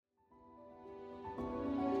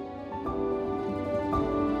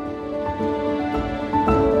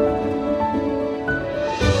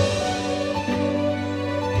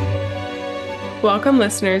Welcome,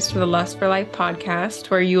 listeners, to the Lust for Life podcast,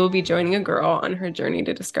 where you will be joining a girl on her journey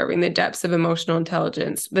to discovering the depths of emotional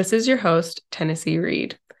intelligence. This is your host, Tennessee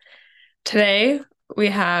Reed. Today, we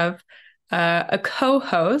have a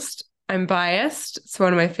co-host. I'm biased. It's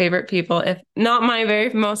one of my favorite people, if not my very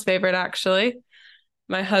most favorite, actually.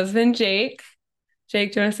 My husband, Jake.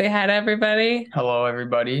 Jake, do you want to say hi to everybody? Hello,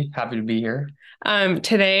 everybody. Happy to be here.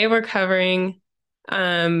 Today, we're covering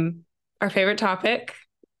our favorite topic.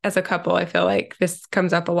 As a couple, I feel like this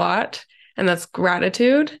comes up a lot, and that's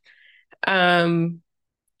gratitude. A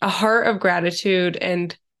heart of gratitude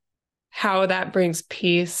and how that brings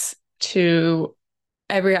peace to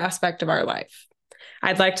every aspect of our life.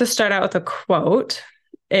 I'd like to start out with a quote.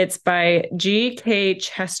 It's by G.K.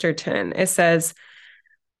 Chesterton. It says,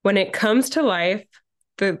 "When it comes to life,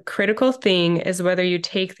 the critical thing is whether you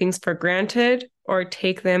take things for granted or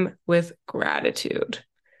take them with gratitude."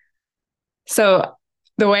 So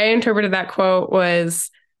the way I interpreted that quote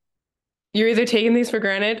was, you're either taking these for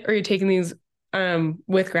granted or you're taking these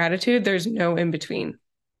with gratitude. There's no in between.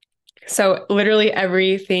 So literally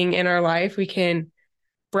everything in our life we can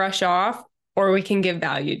brush off or we can give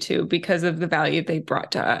value to because of the value they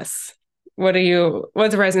brought to us. What's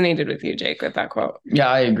resonated with you, Jake, with that quote? Yeah,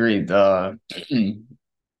 I agree.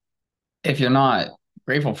 If you're not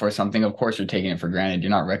grateful for something, of course you're taking it for granted.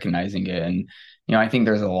 You're not recognizing it. And, I think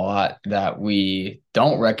there's a lot that we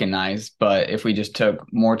don't recognize, but if we just took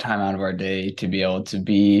more time out of our day to be able to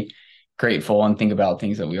be grateful and think about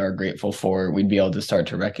things that we are grateful for, we'd be able to start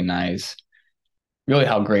to recognize really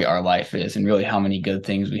how great our life is and really how many good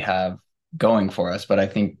things we have going for us. But I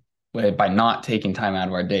think by not taking time out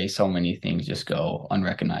of our day, so many things just go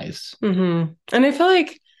unrecognized. Mm-hmm. And I feel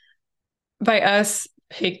like by us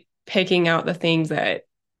picking out the things that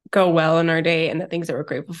go well in our day and the things that we're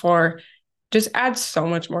grateful for just adds so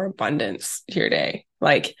much more abundance to your day.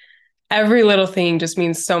 Like every little thing just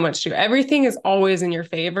means so much to you. Everything is always in your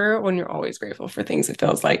favor when you're always grateful for things, it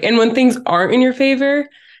feels like. And when things aren't in your favor,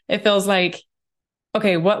 it feels like,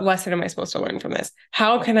 okay, what lesson am I supposed to learn from this?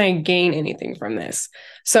 How can I gain anything from this?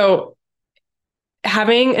 So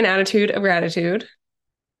having an attitude of gratitude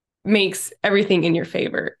makes everything in your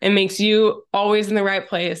favor. It makes you always in the right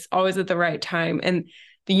place, always at the right time. And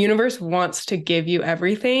the universe wants to give you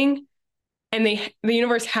everything. And the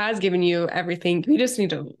universe has given you everything. We just need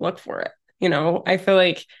to look for it. I feel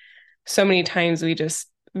like so many times we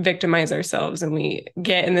just victimize ourselves and we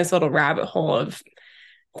get in this little rabbit hole of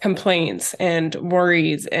complaints and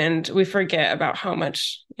worries, and we forget about how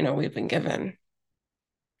much, we've been given.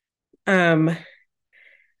 My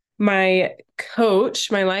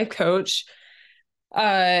coach, my life coach,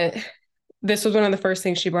 uh, this was one of the first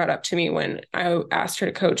things she brought up to me when I asked her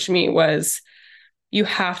to coach me was, you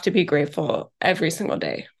have to be grateful every single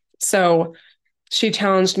day. So she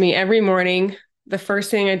challenged me every morning. The first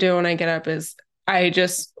thing I do when I get up is I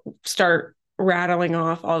just start rattling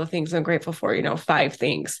off all the things I'm grateful for, 5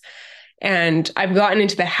 things. And I've gotten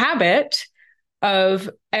into the habit of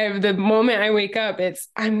the moment I wake up,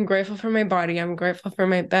 I'm grateful for my body. I'm grateful for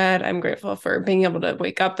my bed. I'm grateful for being able to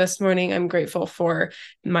wake up this morning. I'm grateful for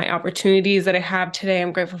my opportunities that I have today.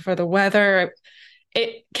 I'm grateful for the weather.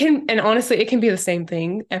 And honestly, it can be the same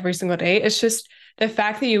thing every single day. It's just the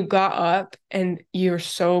fact that you got up and you're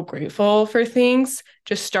so grateful for things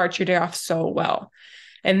just starts your day off so well.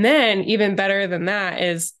 And then even better than that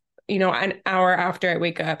is, an hour after I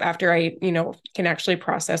wake up, after I, can actually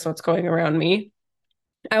process what's going around me,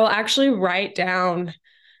 I will actually write down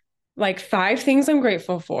like 5 things I'm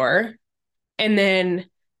grateful for and then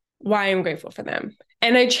why I'm grateful for them.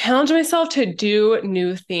 And I challenge myself to do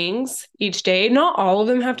new things each day. Not all of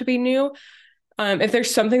them have to be new. If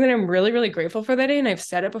there's something that I'm really, really grateful for that day, and I've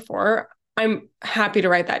said it before, I'm happy to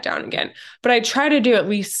write that down again. But I try to do at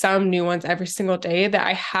least some new ones every single day that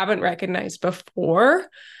I haven't recognized before.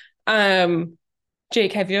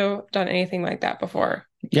 Jake, have you done anything like that before?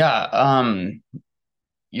 Yeah.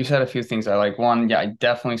 You said a few things I like. One, yeah, I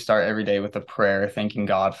definitely start every day with a prayer, thanking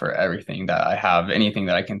God for everything that I have, anything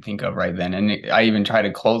that I can think of right then. And I even try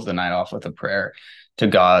to close the night off with a prayer to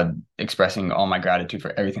God, expressing all my gratitude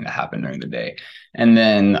for everything that happened during the day. And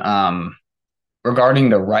then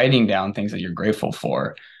regarding the writing down things that you're grateful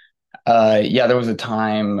for, yeah, there was a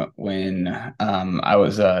time when I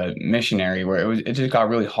was a missionary where it just got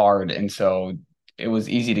really hard. And so it was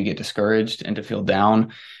easy to get discouraged and to feel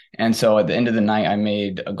down. And so at the end of the night, I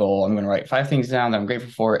made a goal. I'm going to write 5 things down that I'm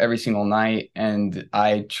grateful for every single night. And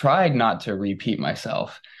I tried not to repeat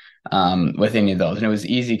myself with any of those. And it was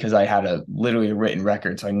easy because I had literally a written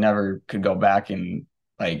record. So I never could go back and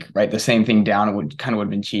like write the same thing down, it would have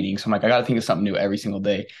been cheating. So I'm like, I got to think of something new every single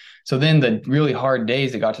day. So then the really hard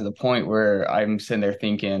days, it got to the point where I'm sitting there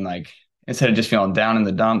thinking, like, instead of just feeling down in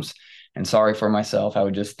the dumps and sorry for myself, I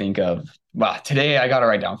would just think of, wow, today I got to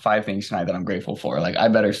write down 5 things tonight that I'm grateful for. Like, I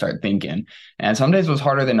better start thinking. And some days was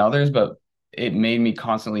harder than others, but it made me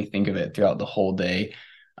constantly think of it throughout the whole day.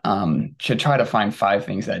 Should try to find 5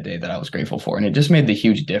 things that day that I was grateful for. And it just made the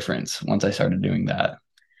huge difference once I started doing that.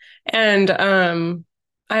 And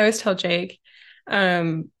I always tell Jake,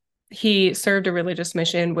 um, he served a religious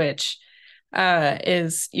mission, which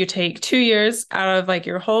is you take 2 years out of like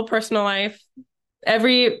your whole personal life,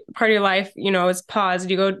 every part of your life, is paused.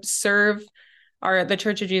 You go serve the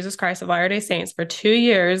Church of Jesus Christ of Latter-day Saints for 2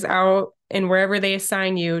 years out and wherever they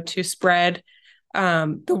assign you to spread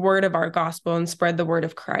the word of our gospel and spread the word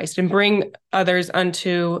of Christ and bring others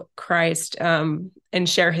unto Christ and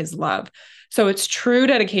share his love. So it's true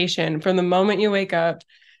dedication from the moment you wake up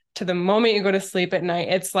to the moment you go to sleep at night.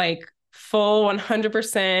 It's like full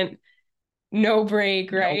 100%, no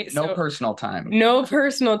break, right? No So personal time. no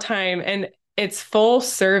personal time. And it's full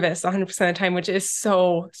service 100% of the time, which is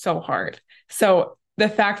so, so hard. So the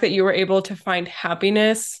fact that you were able to find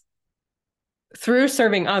happiness through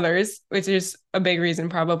serving others, which is a big reason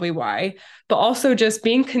probably why, but also just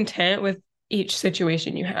being content with each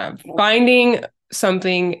situation you have, finding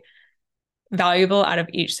something valuable out of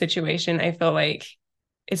each situation, I feel like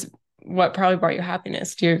is what probably brought you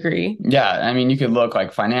happiness. Do you agree? Yeah, I mean, you could look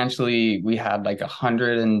like financially, we had like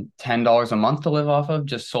 $110 a month to live off of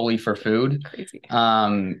just solely for food. Crazy.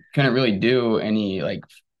 Couldn't really do any like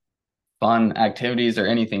fun activities or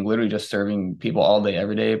anything, literally just serving people all day,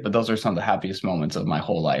 every day. But those are some of the happiest moments of my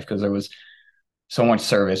whole life because there was so much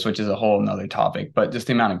service, which is a whole nother topic, but just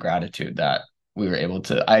the amount of gratitude that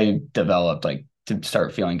I developed like to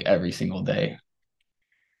start feeling every single day.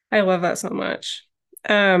 I love that so much.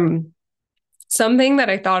 Um, Something that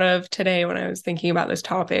I thought of today when I was thinking about this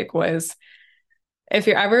topic was if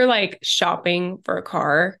you're ever like shopping for a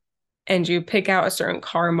car and you pick out a certain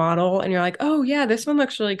car model and you're like, oh, yeah, this one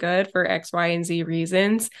looks really good for X, Y, and Z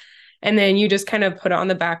reasons. And then you just kind of put it on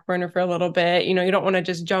the back burner for a little bit. You don't want to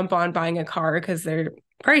just jump on buying a car because they're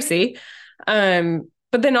pricey.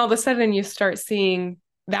 But then all of a sudden you start seeing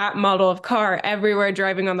that model of car everywhere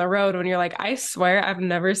driving on the road when you're like, I swear I've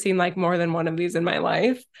never seen like more than one of these in my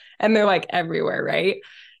life. And they're like everywhere, right?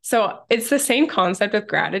 So it's the same concept with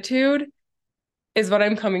gratitude, is what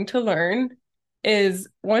I'm coming to learn is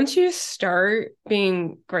once you start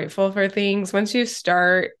being grateful for things, once you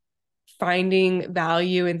start finding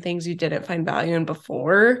value in things you didn't find value in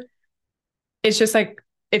before, it's just like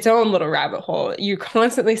its own little rabbit hole. You're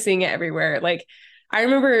constantly seeing it everywhere. Like I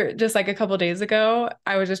remember just like a couple days ago,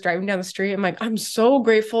 I was just driving down the street. I'm like, I'm so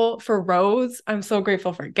grateful for roads. I'm so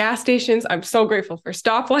grateful for gas stations. I'm so grateful for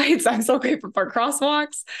stoplights. I'm so grateful for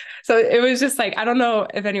crosswalks. So it was just like, I don't know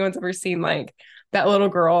if anyone's ever seen like that little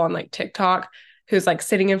girl on like TikTok who's like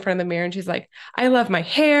sitting in front of the mirror and she's like, I love my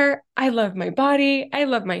hair. I love my body. I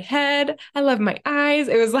love my head. I love my eyes.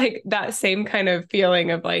 It was like that same kind of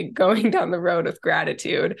feeling of like going down the road with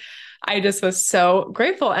gratitude. I just was so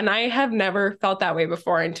grateful. And I have never felt that way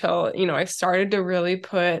before until, I started to really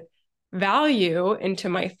put value into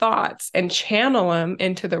my thoughts and channel them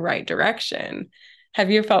into the right direction.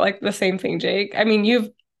 Have you felt like the same thing, Jake? I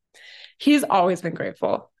mean, he's always been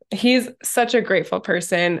grateful. He's such a grateful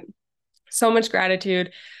person, so much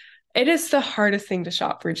gratitude. It is the hardest thing to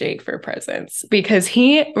shop for Jake for presents because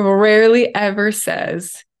he rarely ever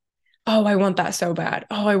says, oh, I want that so bad.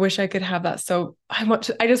 Oh, I wish I could have that. So I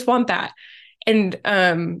just want that. And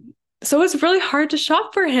so it's really hard to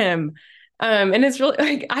shop for him. And it's really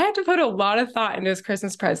like I had to put a lot of thought into his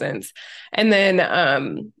Christmas presents. And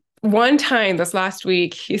then one time this last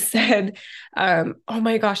week, he said, oh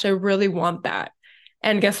my gosh, I really want that.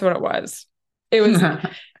 And guess what it was? It was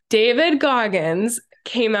David Goggins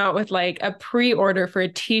came out with like a pre-order for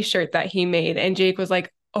a t-shirt that he made. And Jake was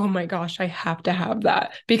like, oh my gosh, I have to have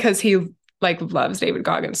that because he like loves David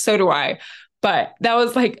Goggins. So do I. But that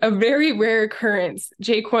was like a very rare occurrence.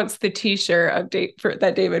 Jake wants the t-shirt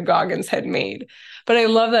that David Goggins had made. But I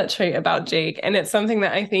love that trait about Jake. And it's something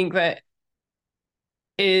that I think that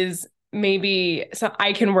is maybe so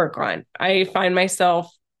I can work on. I find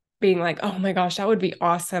myself being like, oh my gosh, that would be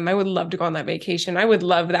awesome. I would love to go on that vacation. I would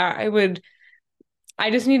love that.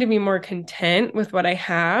 I just need to be more content with what I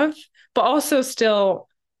have, but also still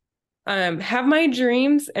have my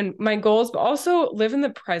dreams and my goals, but also live in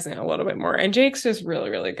the present a little bit more. And Jake's just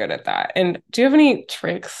really, really good at that. And do you have any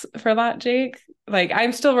tricks for that, Jake? Like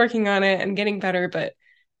I'm still working on it and getting better, but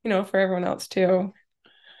for everyone else too.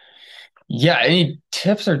 Yeah, any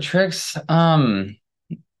tips or tricks?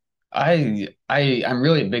 I'm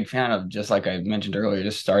really a big fan of, just like I mentioned earlier,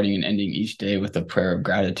 just starting and ending each day with a prayer of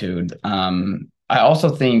gratitude. I also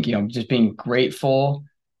think, just being grateful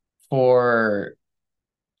for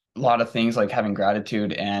a lot of things, like having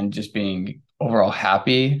gratitude and just being overall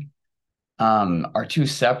happy, are two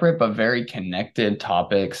separate but very connected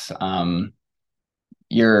topics.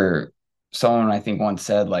 Your Someone I think once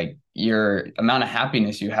said, like, your amount of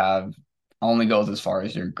happiness you have only goes as far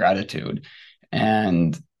as your gratitude.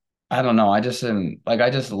 And I don't know, I just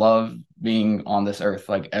love being on this earth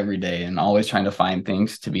like every day and always trying to find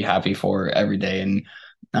things to be happy for every day. And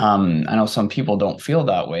I know some people don't feel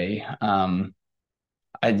that way. I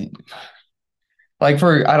I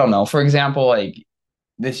don't know, for example, like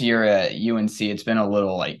this year at UNC, it's been a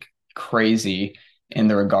little like crazy in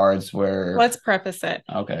the regards where, Let's preface it.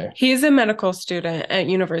 okay, He's a medical student at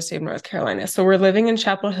University of North Carolina. So we're living in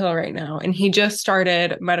Chapel Hill right now, and he just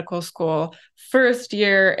started medical school first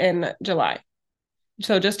year in July.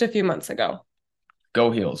 So just a few months ago.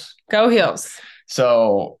 go Heels. Go Heels.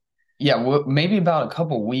 So yeah, maybe about a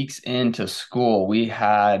couple weeks into school, we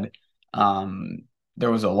had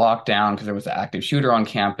there was a lockdown because there was an active shooter on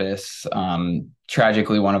campus.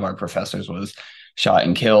 Tragically, one of our professors was shot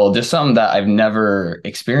and killed. Just something that I've never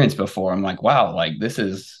experienced before. I'm like, wow, like this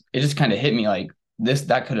is. It just kind of hit me like this.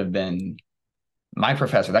 That could have been my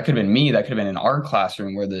professor. That could have been me. That could have been in our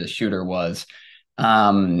classroom where the shooter was.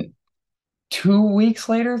 Um, 2 weeks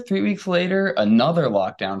later, 3 weeks later, another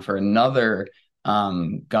lockdown for another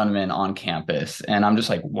gunman on campus. And I'm just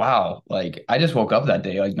like, wow, like I just woke up that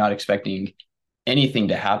day, like not expecting anything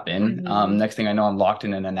to happen. Next thing I know, I'm locked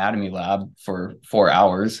in an anatomy lab for 4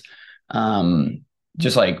 hours.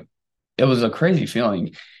 Just like it was a crazy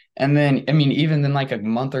feeling. And then, I mean, even then, like a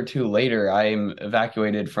month or two later, I'm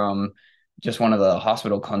evacuated from just one of the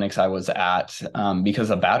hospital clinics I was at, because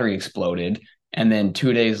a battery exploded. And then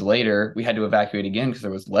 2 days later, we had to evacuate again because there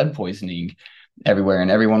was lead poisoning everywhere and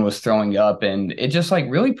everyone was throwing up. And it just like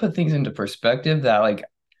really put things into perspective that like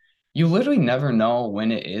you literally never know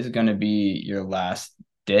when it is going to be your last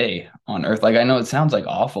day on earth. Like I know it sounds like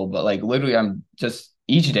awful, but like literally I'm just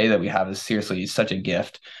each day that we have is seriously such a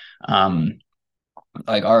gift. Um,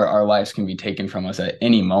 like our lives can be taken from us at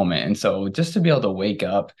any moment. And so just to be able to wake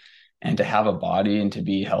up and to have a body and to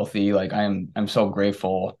be healthy, like I'm so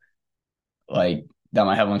grateful, like that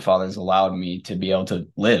my heavenly father has allowed me to be able to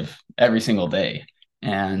live every single day.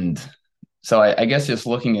 And so I guess just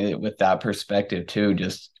looking at it with that perspective too,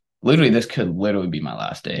 just literally this could literally be my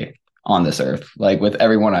last day on this earth, like with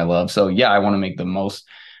everyone I love. So yeah, I want to make the most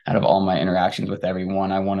out of all my interactions with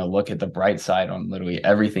everyone. I want to look at the bright side on literally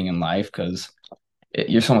everything in life because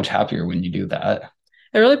you're so much happier when you do that.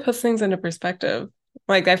 It really puts things into perspective.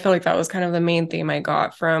 Like I feel like that was kind of the main theme I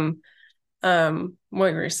got from what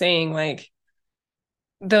you were saying. Like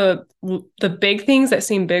the the big things that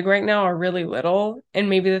seem big right now are really little, and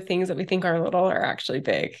maybe the things that we think are little are actually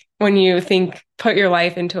big when you think put your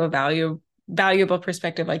life into a valuable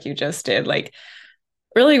perspective like you just did. Like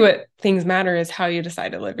really what things matter is how you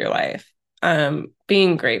decide to live your life.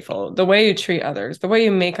 Being grateful, the way you treat others, the way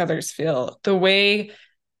you make others feel, the way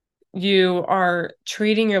you are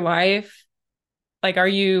treating your life. Like, are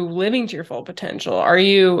you living to your full potential? Are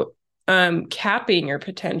you capping your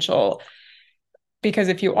potential? Because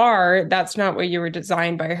if you are, that's not what you were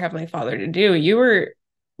designed by your Heavenly Father to do. You were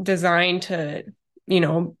designed to,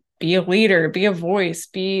 be a leader, be a voice,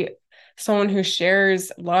 be someone who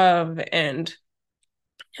shares love. And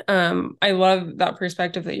I love that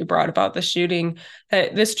perspective that you brought about the shooting,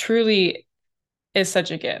 that this truly is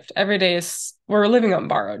such a gift. Every day is we're living on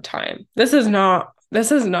borrowed time. This is not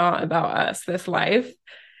about us, this life.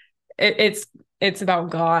 It's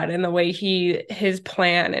about God and the way his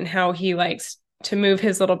plan and how he likes to move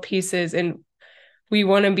his little pieces, and we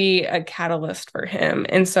want to be a catalyst for him.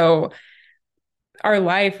 And so our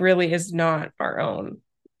life really is not our own.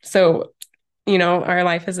 So, our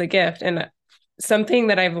life is a gift. And something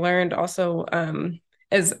that I've learned also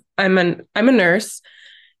is I'm a nurse,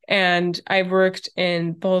 and I've worked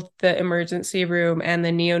in both the emergency room and the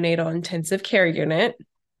neonatal intensive care unit.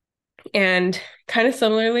 And kind of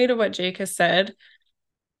similarly to what Jake has said,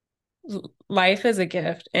 life is a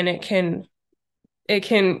gift, and it can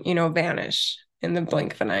vanish in the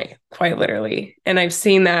blink of an eye, quite literally. And I've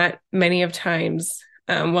seen that many of times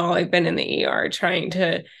while I've been in the ER trying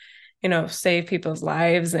to, save people's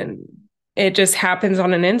lives. And it just happens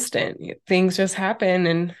on an instant. Things just happen,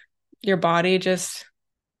 and your body just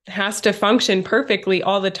has to function perfectly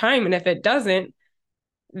all the time. And if it doesn't,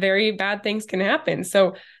 very bad things can happen.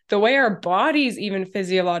 So the way our bodies even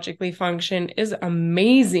physiologically function is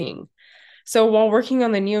amazing. So while working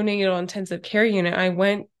on the neonatal intensive care unit, I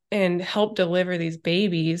went and helped deliver these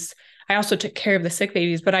babies. I also took care of the sick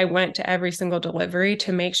babies, but I went to every single delivery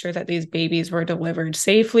to make sure that these babies were delivered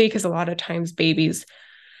safely, because a lot of times babies,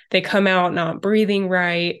 they come out not breathing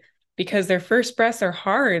right because their first breaths are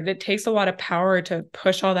hard. It takes a lot of power to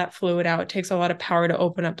push all that fluid out. It takes a lot of power to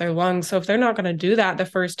open up their lungs. So if they're not going to do that the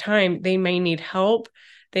first time, they may need help.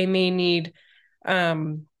 They may need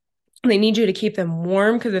they need you to keep them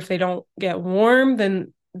warm, because if they don't get warm,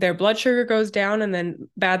 then their blood sugar goes down and then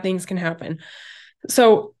bad things can happen.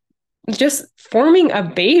 So just forming a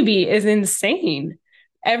baby is insane.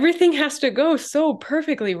 Everything has to go so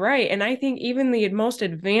perfectly right. And I think even the most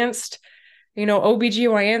advanced,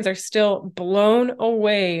 OBGYNs are still blown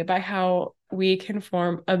away by how we can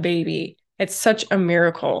form a baby. It's such a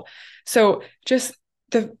miracle. So just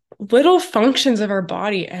the little functions of our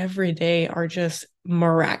body every day are just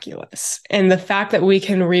miraculous. And the fact that we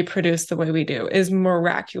can reproduce the way we do is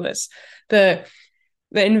miraculous. The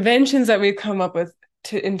inventions that we've come up with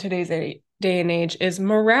in today's day and age is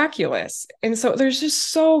miraculous. And so there's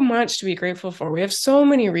just so much to be grateful for. We have so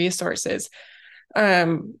many resources. We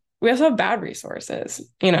also have bad resources,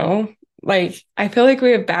 like I feel like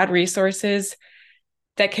we have bad resources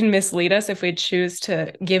that can mislead us if we choose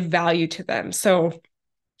to give value to them. So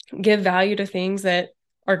give value to things that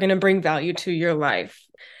are going to bring value to your life.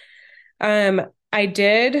 I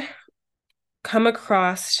did come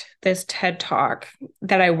across this TED Talk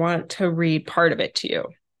that I want to read part of it to you.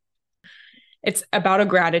 It's about a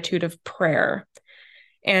gratitude of prayer.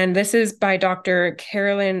 And this is by Dr.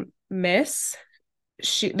 Carolyn Miss.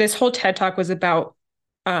 This whole TED Talk was about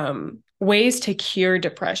ways to cure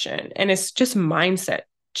depression. And it's just mindset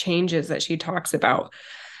changes that she talks about.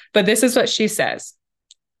 But this is what she says,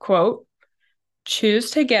 quote,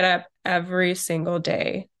 "Choose to get up every single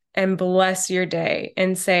day and bless your day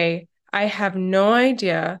and say, I have no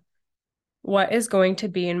idea what is going to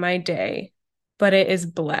be in my day, but it is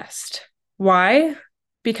blessed. Why?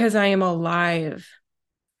 Because I am alive.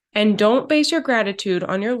 And don't base your gratitude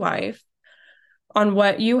on your life, on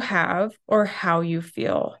what you have or how you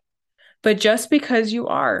feel, but just because you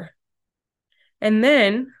are. And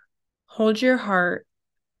then hold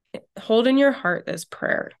in your heart this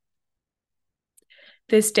prayer.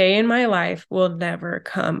 This day in my life will never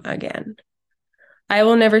come again. I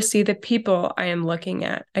will never see the people I am looking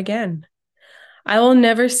at again. I will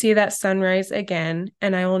never see that sunrise again,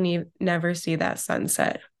 and I will never see that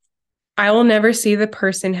sunset. I will never see the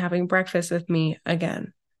person having breakfast with me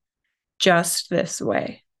again. Just this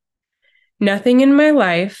way. Nothing in my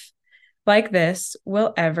life like this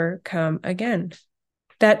will ever come again.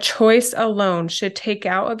 That choice alone should take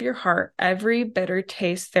out of your heart every bitter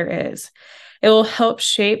taste there is. It will help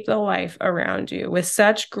shape the life around you with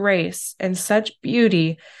such grace and such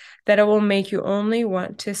beauty that it will make you only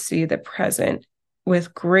want to see the present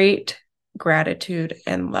with great gratitude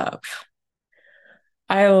and love."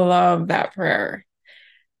 I love that prayer.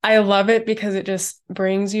 I love it because it just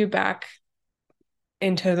brings you back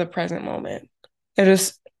into the present moment. It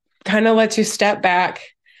just kind of lets you step back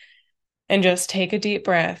and just take a deep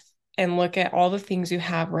breath and look at all the things you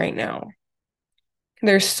have right now.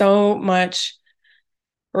 There's so much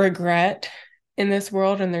regret in this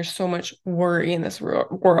world, and there's so much worry in this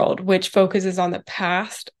world, which focuses on the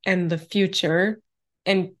past and the future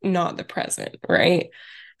and not the present, right?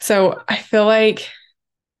 So I feel like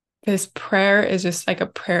this prayer is just like a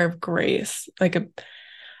prayer of grace, like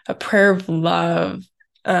a prayer of love,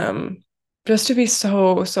 just to be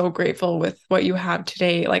so, so grateful with what you have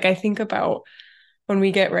today. Like I think about when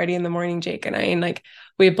we get ready in the morning, Jake and I, and like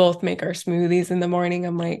we both make our smoothies in the morning.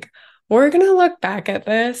 I'm like, we're going to look back at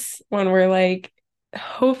this when we're like,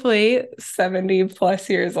 hopefully 70 plus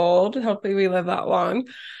years old. Hopefully we live that long.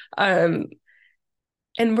 And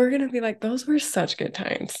we're going to be like, those were such good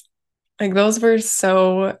times. Like those were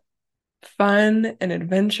so fun and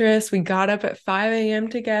adventurous. We got up at 5 a.m.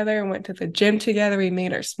 together and went to the gym together. We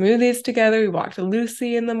made our smoothies together. We walked to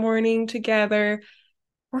Lucy in the morning together.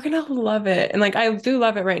 We're going to love it. And like, I do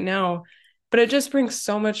love it right now, but it just brings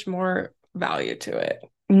so much more value to it,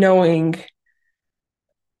 knowing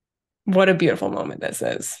what a beautiful moment this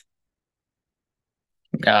is.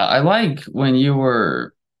 Yeah, I like when you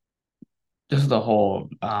were just the whole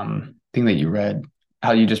thing that you read,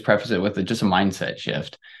 how you just preface it with just a mindset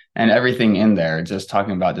shift and everything in there, just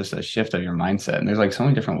talking about just a shift of your mindset. And there's like so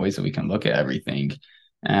many different ways that we can look at everything.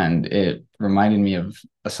 And it reminded me of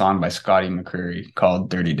a song by Scotty McCreery called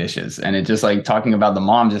Dirty Dishes. And it just like talking about the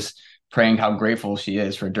mom just praying how grateful she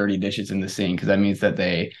is for dirty dishes in the sink, because that means that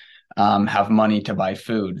they have money to buy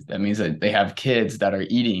food. That means that they have kids that are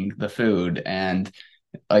eating the food. And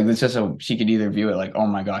Like it's just so she could either view it like, oh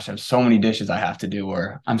my gosh, I have so many dishes I have to do,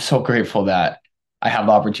 or I'm so grateful that I have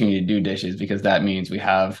the opportunity to do dishes because that means we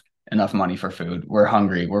have enough money for food. We're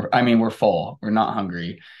hungry. We're full. We're not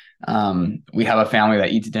hungry. We have a family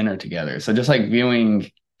that eats dinner together. So just like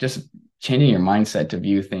just changing your mindset to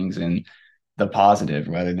view things in the positive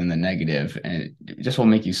rather than the negative, and it just will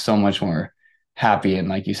make you so much more happy and,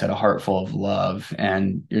 like you said, a heart full of love,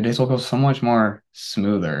 and your days will go so much more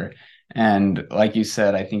smoother. And like you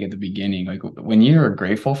said, I think at the beginning, like when you're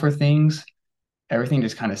grateful for things, everything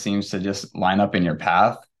just kind of seems to just line up in your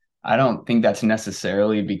path. I don't think that's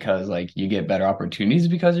necessarily because like you get better opportunities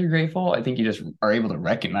because you're grateful. I think you just are able to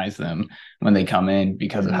recognize them when they come in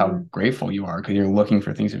because of how Mm-hmm. grateful you are, because you're looking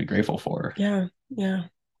for things to be grateful for. Yeah, yeah.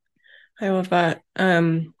 I love that.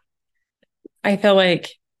 I feel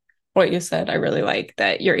like what you said, I really like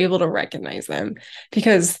that you're able to recognize them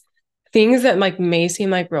because things that like may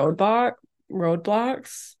seem like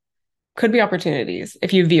roadblocks could be opportunities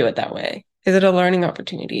if you view it that way. Is it a learning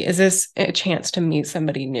opportunity? Is this a chance to meet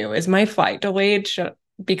somebody new? Is my flight delayed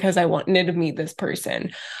because I wanted to meet this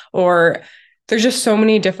person? Or there's just so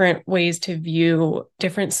many different ways to view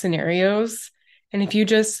different scenarios. And if you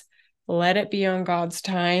just let it be on God's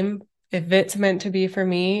time, if it's meant to be for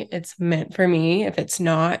me, it's meant for me. If it's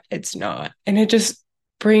not, it's not. And it just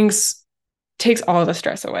takes all the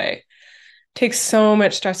stress away, takes so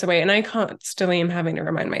much stress away. And I constantly am having to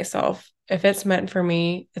remind myself, if it's meant for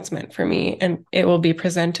me, it's meant for me and it will be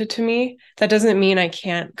presented to me. That doesn't mean I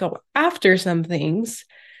can't go after some things.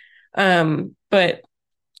 But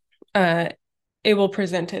it will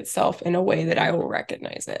present itself in a way that I will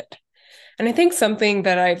recognize it. And I think something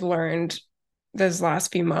that I've learned these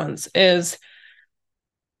last few months is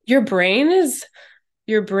your brain is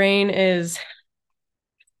your brain is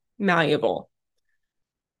malleable.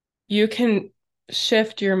 You can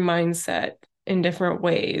shift your mindset in different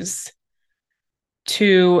ways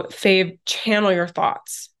to channel your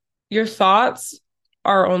thoughts. Your thoughts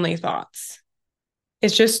are only thoughts.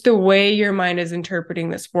 It's just the way your mind is interpreting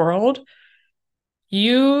this world.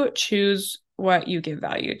 You choose what you give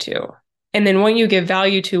value to. And then what you give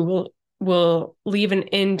value to will leave an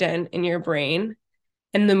indent in your brain.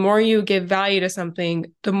 And the more you give value to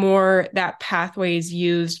something, the more that pathway is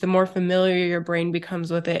used, the more familiar your brain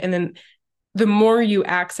becomes with it. And then the more you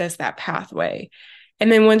access that pathway.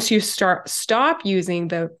 And then once you stop using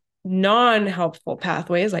the non-helpful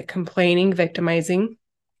pathways like complaining, victimizing,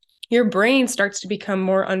 your brain starts to become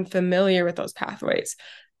more unfamiliar with those pathways.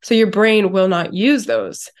 So your brain will not use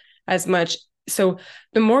those as much. So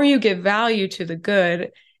the more you give value to the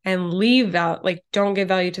good and leave that, like don't give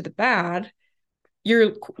value to the bad,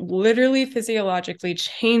 you're literally physiologically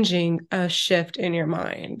changing a shift in your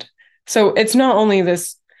mind. So it's not only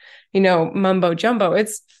this, mumbo jumbo,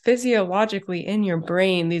 it's physiologically in your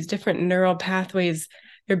brain, these different neural pathways.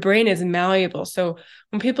 Your brain is malleable. So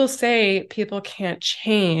when people say people can't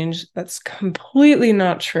change, that's completely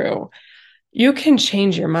not true. You can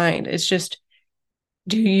change your mind. It's just,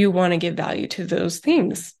 do you want to give value to those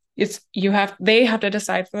things? They have to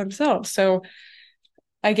decide for themselves. So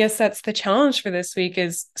I guess that's the challenge for this week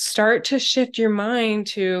is start to shift your mind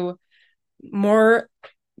to more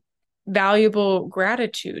valuable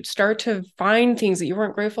gratitude. Start to find things that you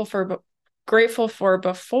weren't grateful for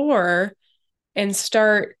before and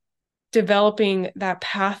start developing that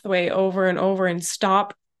pathway over and over and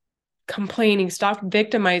stop complaining, stop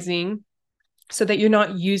victimizing so that you're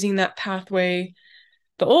not using that pathway,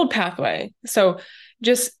 the old pathway. So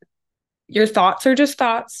just your thoughts are just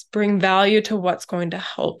thoughts, bring value to what's going to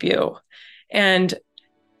help you. And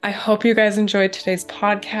I hope you guys enjoyed today's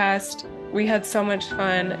podcast. We had so much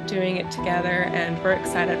fun doing it together and we're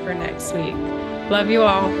excited for next week. Love you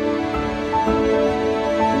all.